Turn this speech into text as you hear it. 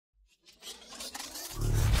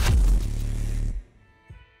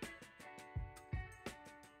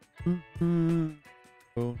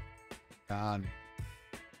Oh, God.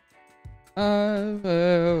 I've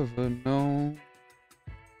ever known.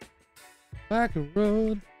 Back a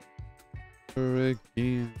road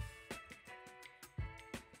again.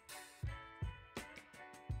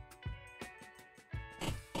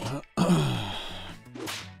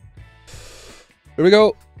 Here we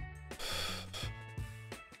go.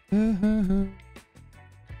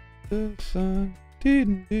 The sun.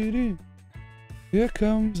 Here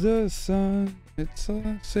comes the sun. It's all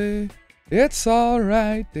I say. It's all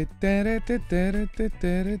right.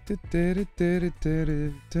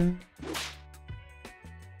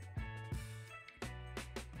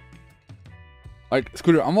 Like,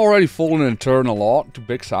 Scooter, I'm already folding in turn a lot to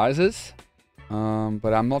big sizes.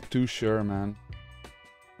 But I'm not too sure, man.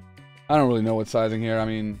 I don't really know what sizing here. I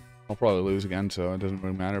mean, I'll probably lose again, so it doesn't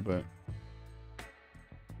really matter, but...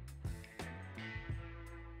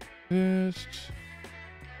 Just...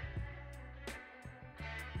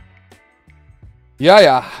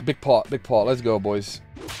 Yeah, big pot, let's go, boys.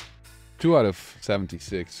 2 out of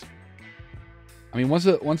 76. I mean, once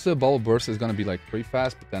the bubble bursts, it's gonna be like pretty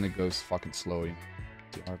fast, but then it goes fucking slow. You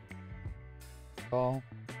know? Call.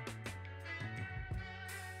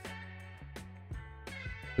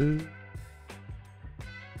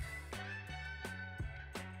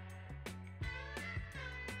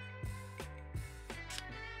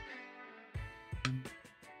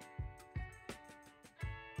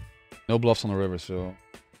 No bluffs on the river, so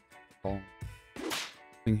call.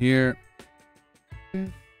 Thing here.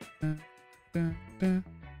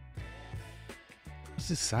 What's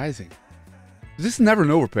this sizing? This is never an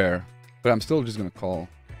overpair, but I'm still just gonna call.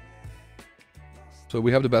 So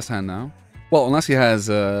we have the best hand now. Well, unless he has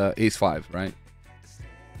ace-5, right?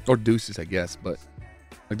 Or deuces, I guess, but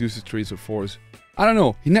like deuces, 3s, or 4s. I don't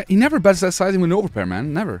know. He never bets that sizing with an overpair,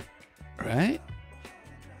 man. Never. Right?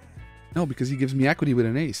 No, because he gives me equity with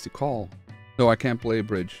an ace to call. No, I can't play a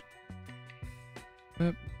bridge.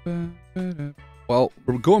 Well,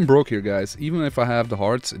 we're going broke here, guys. Even if I have the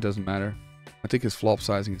hearts, it doesn't matter. I think his flop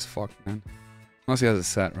sizing is fucked, man. Unless he has a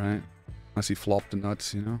set, right? Unless he flopped the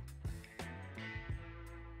nuts, you know?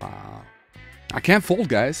 Wow. I can't fold,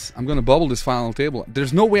 guys. I'm gonna bubble this final table.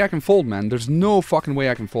 There's no way I can fold, man. There's no fucking way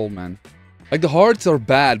I can fold, man. Like, the hearts are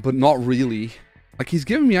bad, but not really. Like, he's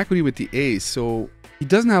giving me equity with the ace, so... He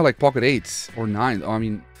doesn't have, like, pocket 8s or 9s. Oh, I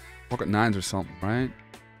mean, pocket 9s or something, right?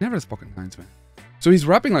 He never has pocket 9s, man. So he's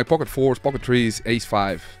wrapping, like, pocket 4s, pocket 3s,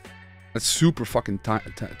 ace-5. That's super fucking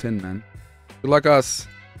tin, man. Good luck, us.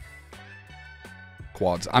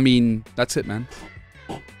 Quads. I mean, that's it, man.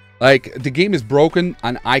 Like, the game is broken,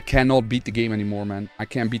 and I cannot beat the game anymore, man. I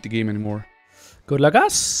can't beat the game anymore. Good luck,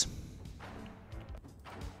 us.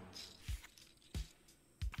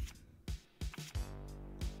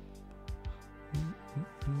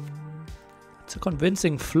 It's a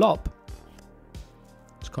convincing flop.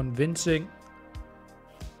 It's convincing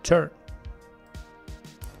turn.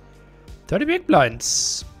 30 big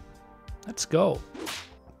blinds. Let's go.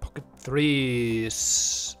 Pocket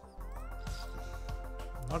 3s.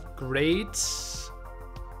 Not great,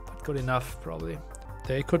 but good enough, probably.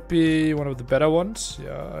 They could be one of the better ones.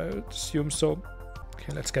 Yeah, I would assume so.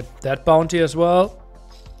 Okay, let's get that bounty as well.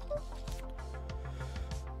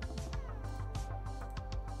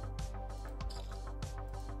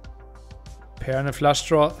 Pair and a flush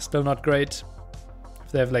draw, still not great.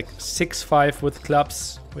 If they have like 6-5 with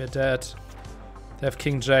clubs, we're dead. They have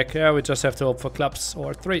king jack, yeah, we just have to hope for clubs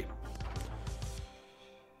or 3.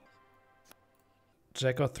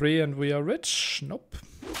 Jack or 3 and we are rich? Nope.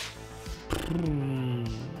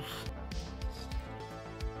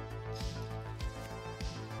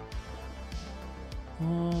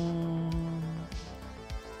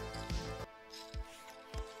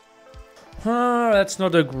 That's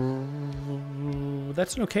not a...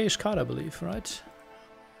 That's an okayish card, I believe, right?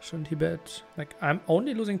 Shouldn't he bet? Like, I'm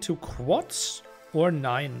only losing 2 quads or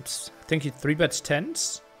 9s. I think he 3-bets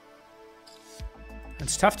 10s.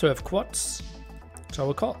 It's tough to have quads. So I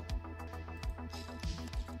will call.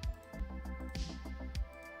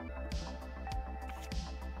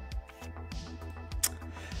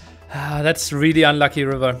 Ah, that's really unlucky,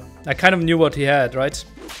 River. I kind of knew what he had, right?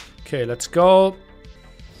 Okay, let's go.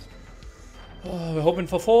 Oh, we're hoping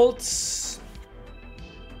for folds.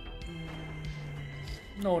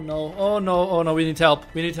 No, no. Oh, no. Oh, no. We need help.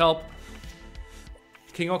 We need help.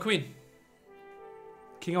 King or queen?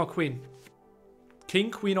 King or queen?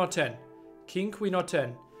 King, queen, or 10? King, queen, or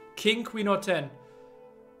 10? King, queen, or 10?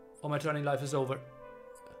 Oh, my turning life is over.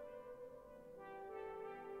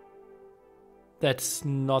 That's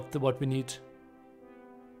not what we need.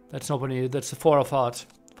 That's not what we need. That's a 4 of hearts.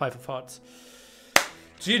 5 of hearts.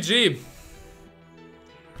 GG.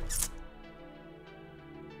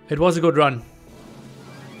 It was a good run.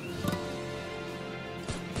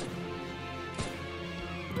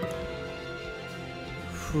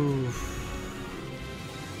 Whew.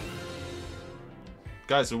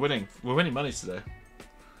 Guys, we're winning. We're winning money today.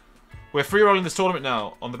 We're free rolling this tournament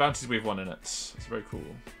now on the bounties we've won in it. It's very cool.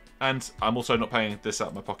 And I'm also not paying this out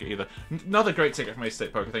of my pocket either. Another great ticket from Ace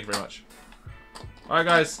State Poker. Thank you very much. Alright,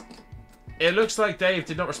 guys. It looks like Dave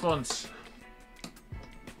did not respond.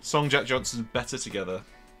 Song Jack Johnson's better together.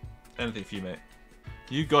 Anything for you, mate.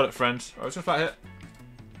 You got it, friend. Alright, let's go flat hit.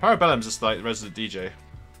 Parabellum's just like the resident DJ.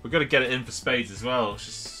 We've got to get it in for spades as well. It's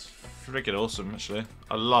just freaking awesome, actually.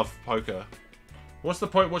 I love poker. What's the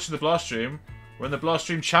point watching the Blast stream when the Blast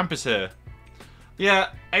stream champ is here? Yeah,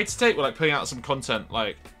 8 State were like putting out some content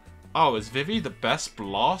like, oh, is Vivi the best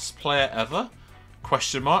Blast player ever?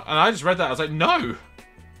 Question mark. And I just read that. I was like, no.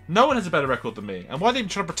 No one has a better record than me. And why are they even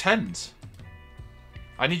trying to pretend?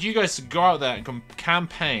 I need you guys to go out there and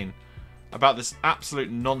campaign about this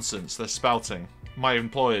absolute nonsense they're spouting. My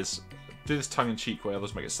employers do this tongue-in-cheek way,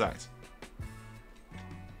 others might get sacked.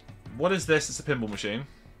 What is this? It's a pinball machine.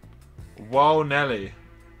 Whoa, Nelly.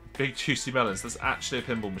 Big juicy melons. That's actually a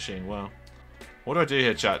pinball machine. Wow. What do I do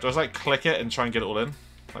here, chat? Do I just like click it and try and get it all in?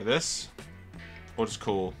 Like this? Or just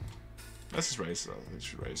call? Let's just raise. Oh, they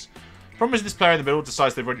should raise. Problem is this player in the middle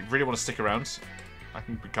decides they really want to stick around. I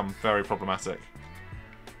can become very problematic.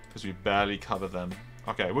 Because we barely cover them.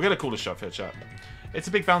 Okay, we're going to call a shove here, chat. It's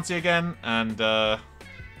a big bounty again, and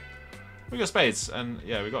we got spades. And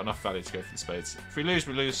yeah, we got enough value to go for the spades. If we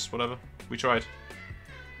lose, whatever. We tried.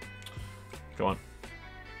 Go on.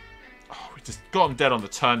 Oh, we just got him dead on the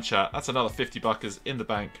turn, chat. That's another 50 buckers in the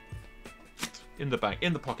bank. In the bank.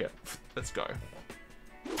 In the pocket. Let's go.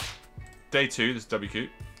 Day 2, this is WQ.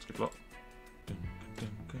 It's a good flop.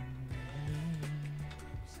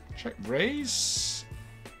 Check raise.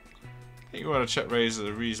 I think we want to check raise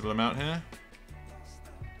a reasonable amount here.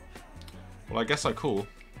 Well, I guess I call.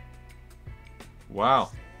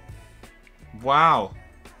 Wow. Wow.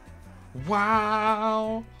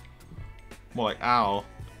 Wow. More like ow.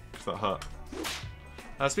 Because that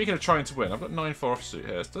hurt. Speaking of trying to win, I've got 9-4 offsuit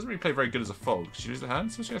here. It doesn't really play very good as a fold. Because you lose the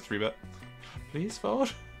hand, so I'm just going to 3-bet. Please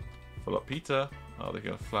fold. Fold up Peter. Oh, they're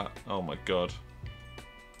going to flat. Oh my god.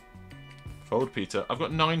 Fold Peter. I've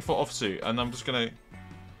got 9-4 offsuit, and I'm just going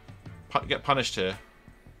to get punished here.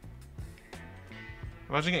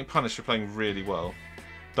 Imagine getting punished for playing really well.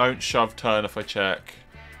 Don't shove turn if I check.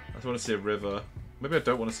 I just want to see a river. Maybe I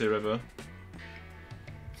don't want to see a river.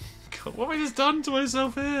 God, what have I just done to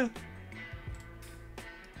myself here?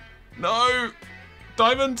 No!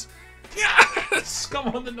 Diamond! Yes! Come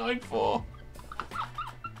on, the 9-4.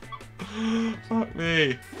 Fuck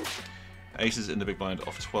me. Aces in the big blind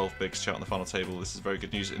off 12 bigs. Chat on the final table. This is very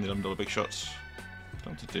good news in the $11 big shots.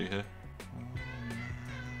 What to do here?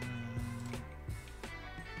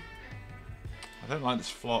 I don't like this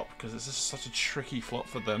flop because it's just such a tricky flop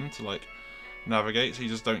for them to like navigate, so you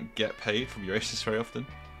just don't get paid from your aces very often.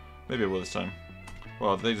 Maybe I will this time.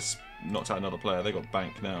 Well, they just knocked out another player. They got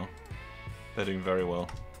bank now. They're doing very well.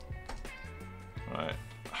 Alright.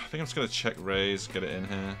 I think I'm just going to check raise, get it in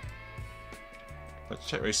here. Let's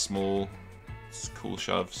check raise small. It's cool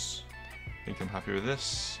shoves. I think I'm happy with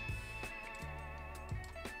this.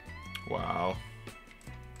 Wow.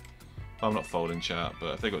 I'm not folding, chat,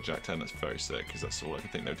 but if they got Jack 10, that's very sick, because that's all I can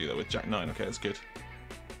think they'll do that with. Jack 9, okay, that's good.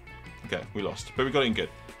 Okay, we lost, but we got it in good.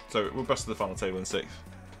 So we're busted the final table in 6th.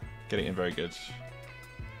 Getting in very good.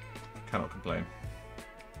 Cannot complain.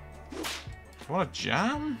 I want to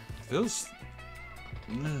jam? Feels...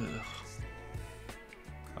 Ugh.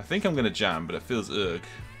 I think I'm going to jam, but it feels ugh.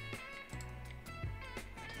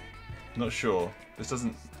 Not sure. This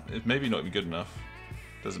doesn't... It maybe not even good enough.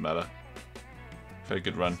 Doesn't matter. Very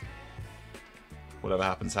good run. Whatever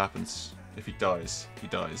happens, happens. If he dies, he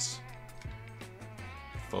dies.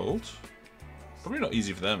 Fold? Probably not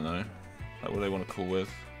easy for them, though. Like, what do they want to call with?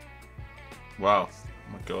 Wow.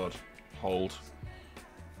 Oh my god. Hold.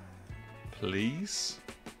 Please?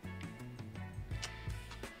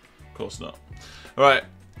 Of course not. Alright,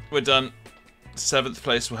 we're done. 7th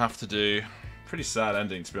place we'll have to do. Pretty sad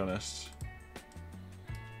ending, to be honest.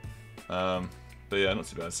 But yeah, not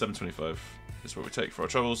too bad. 725 is what we take for our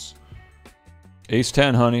troubles. Ace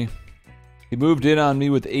 10, honey. He moved in on me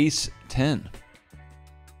with Ace 10.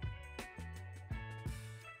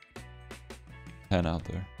 10 out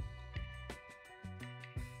there.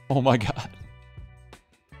 Oh my god.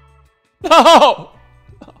 No!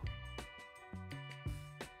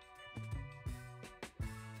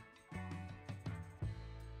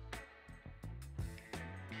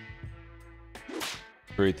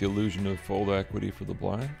 Create the illusion of fold equity for the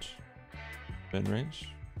blind. Min raise.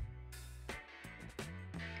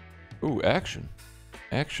 Ooh, action.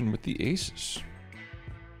 Action with the aces.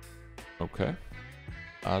 Okay.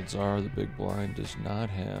 Odds are the big blind does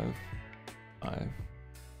not have 5.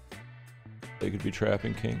 They could be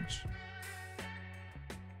trapping kings.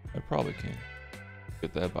 I probably can.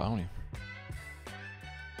 Get that bounty.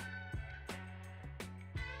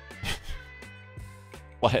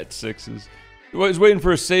 Flat sixes. He's waiting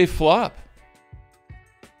for a safe flop.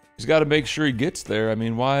 He's got to make sure he gets there. I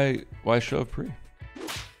mean, why shove pre?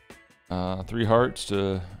 3 hearts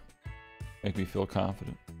to make me feel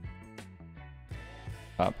confident.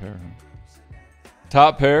 Top pair. Huh?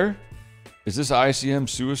 Top pair? Is this ICM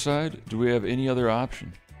suicide? Do we have any other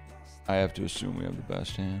option? I have to assume we have the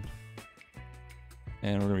best hand.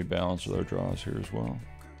 And we're going to be balanced with our draws here as well.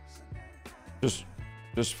 Just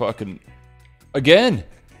fucking... Again!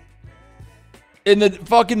 In the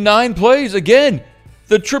fucking 9 plays, again!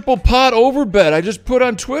 The triple pot overbet I just put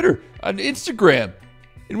on Twitter, on Instagram.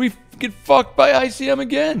 And we get fucked by ICM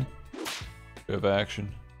again. We have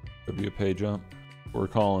action. Could be a pay jump. We're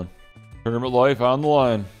calling. Tournament life on the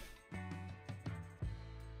line.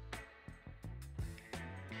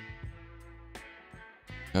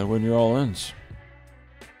 Gotta win your all-ins.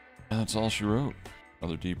 And that's all she wrote.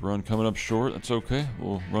 Another deep run coming up short. That's okay.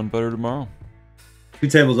 We'll run better tomorrow. 2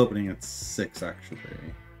 tables opening at 6, actually.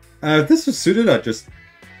 If this was suited, I'd just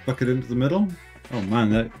fuck it into the middle. Oh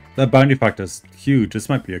man, that bounty factor is huge. This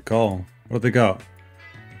might be a call. What have they got?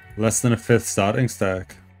 Less than a 5th starting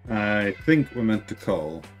stack. I think we're meant to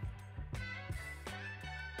call.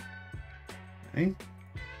 Okay.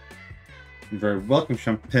 You're very welcome,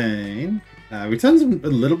 Champagne. We turn a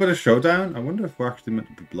little bit of showdown. I wonder if we're actually meant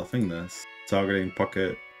to be bluffing this. Targeting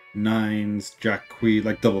pocket 9s, jack, queen,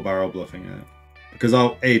 like double barrel bluffing it. Because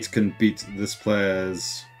our 8 can beat this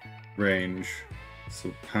player's range.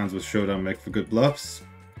 So hands with showdown make for good bluffs.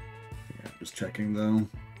 Yeah, just checking though.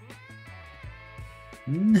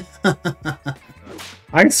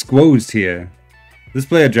 I squozed here. This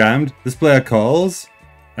player jammed. This player calls.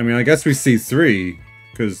 I mean, I guess we see 3.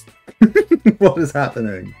 Because what is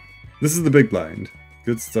happening? This is the big blind.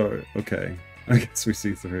 Good start. Okay. I guess we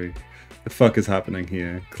see 3. The fuck is happening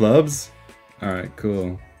here? Clubs? Alright,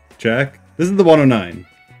 cool. Check. This is the 109.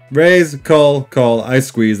 Raise, call, call. I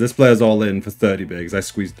squeeze. This player's all in for 30 bigs. I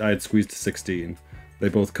had squeezed to 16. They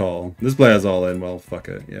both call. This player's all in. Well, fuck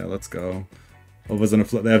it. Yeah, let's go. Oh, was in a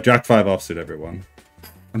flip. They have Jack 5 offsuit, everyone.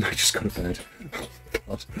 And I just go to bed.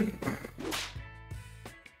 God.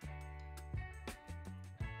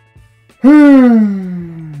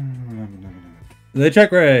 They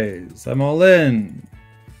check raise. I'm all in.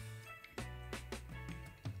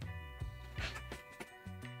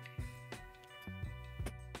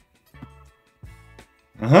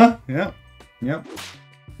 Yep. Yep.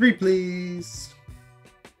 3, please.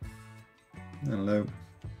 Hello.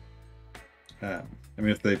 I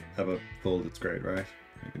mean, if they have a fold, it's great, right?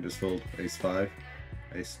 You can just fold ace 5,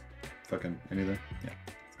 ace fucking anything. Yeah.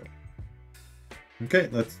 Let's go. Okay,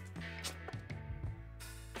 let's.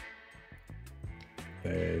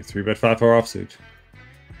 A 3-bet 5-4 offsuit.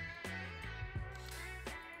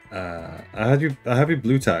 I have you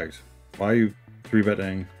blue tagged. Why are you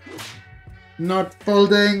 3-betting? Not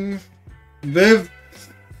folding. Viv.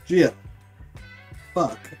 Gia.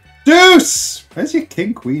 Fuck. Deuce! Where's your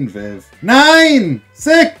king queen, Viv? 9!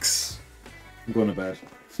 6! I'm going to bed.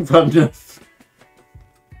 Bad enough.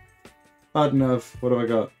 Bad enough. What have I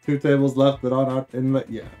got? 2 tables left that are not in the...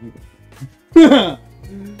 Yeah.